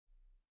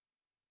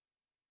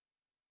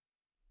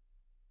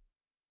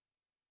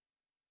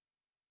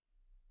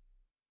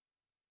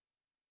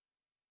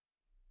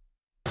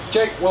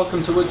Jake,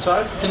 welcome to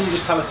Woodside. Can you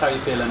just tell us how you're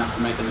feeling after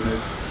making the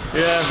move?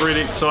 Yeah, really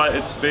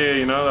excited to be here,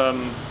 you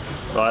know.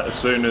 Like as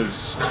soon as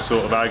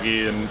sort of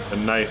Aggie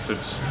and Nath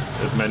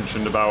had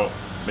mentioned about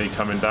me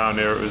coming down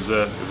here, it was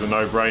a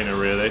no-brainer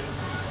really.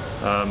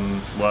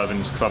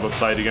 Worthing's club I've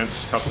played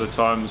against a couple of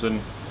times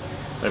and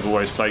they've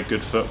always played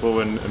good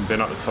football and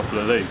been at the top of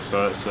the league,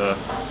 so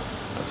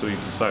that's all you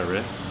can say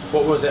really.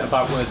 What was it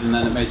about Worthing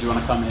then that made you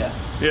want to come here?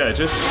 Yeah,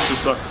 just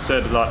like I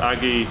said, like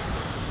Aggie,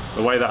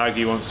 the way that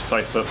Aggie wants to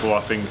play football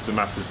I think is a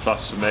massive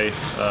plus for me,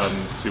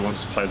 because he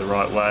wants to play the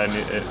right way,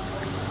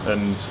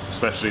 and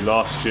especially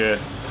last year,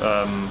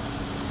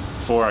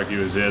 before Aggie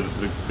was here,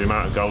 the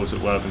amount of goals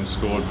that Worthing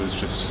scored was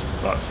just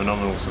like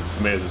phenomenal. So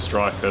for me as a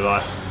striker,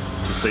 like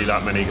to see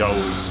that many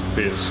goals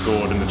being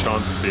scored and the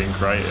chances being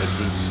created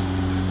was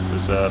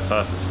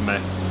perfect for me.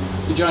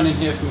 You're joining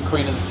here from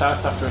Queen of the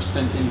South after a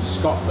stint in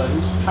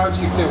Scotland. How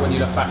do you feel when you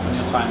look back on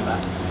your time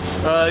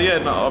there? Yeah,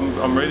 no,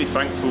 I'm really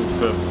thankful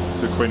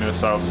to Queen of the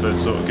South for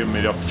sort of giving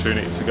me the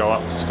opportunity to go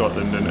up to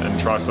Scotland and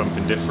try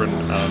something different.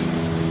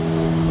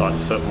 Like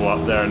the football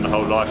up there and the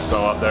whole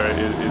lifestyle up there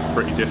is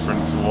pretty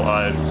different to what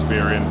I had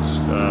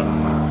experienced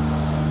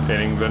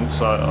in England,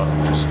 so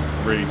I'm just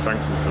really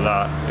thankful for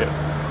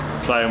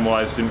that. Playing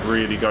wise didn't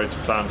really go to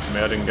plan for me.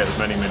 I didn't get as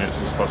many minutes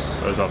as possible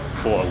as I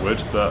thought I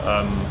would, but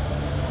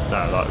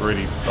no, like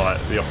really,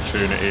 like the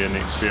opportunity and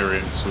the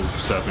experience will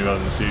serve me well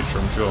in the future,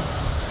 I'm sure.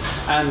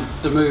 And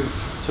the move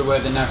to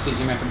Worthing now sees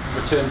you make a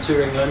return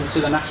to England,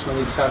 to the National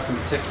League South in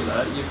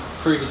particular. You've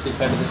previously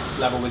played at this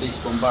level with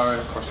Eastbourne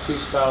Borough across 2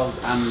 spells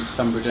and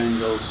Tunbridge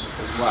Angels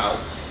as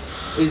well.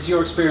 Is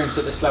your experience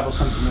at this level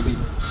something you'll be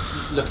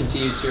looking to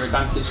use to your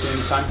advantage during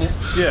your time here?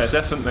 Yeah,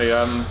 definitely.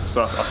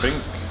 So I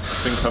think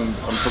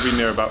I'm probably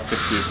near about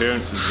 50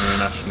 appearances in the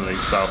National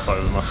League South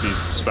over my few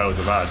spells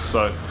I've had.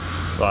 So,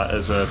 like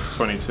as a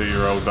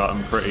 22-year-old,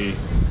 I'm pretty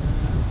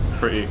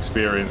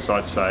experienced,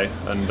 I'd say,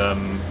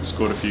 and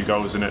scored a few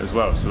goals in it as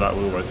well. So that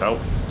will always help.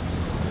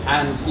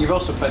 And you've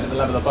also played at the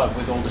level above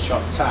with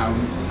Aldershot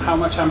Town. How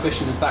much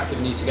ambition has that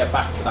given you to get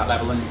back to that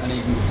level and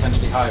even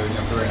potentially higher in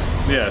your career?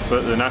 Yeah,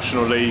 so the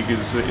National League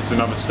it's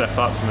another step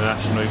up from the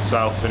National League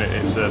South, and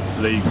it's a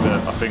league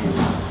that I think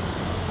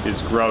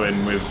is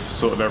growing with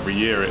sort of every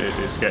year.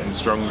 It's getting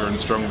stronger and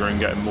stronger and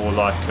getting more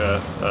like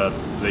a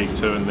League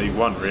 2 and League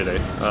 1 really.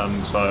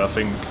 So I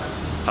think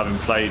having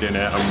played in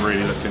it, I'm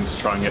really looking to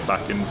try and get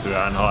back into it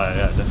and higher,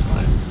 yeah,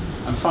 definitely.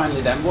 And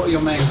finally then, what are your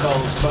main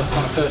goals, both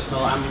on a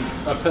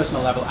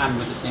personal level and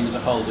with the team as a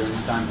whole during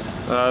your time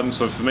here?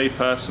 So for me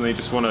personally,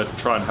 just want to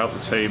try and help the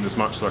team as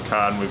much as I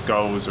can with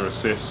goals or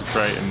assists,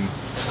 creating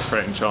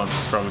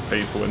chances for other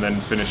people and then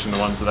finishing the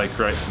ones that they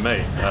create for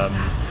me.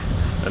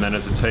 And then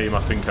as a team,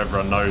 I think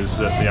everyone knows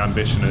that the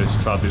ambition of this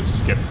club is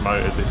to get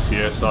promoted this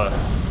year, so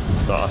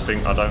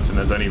I don't think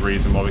there's any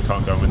reason why we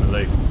can't go and win the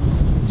league.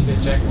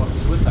 Cheers Jake, welcome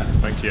to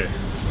Woodside. Thank you.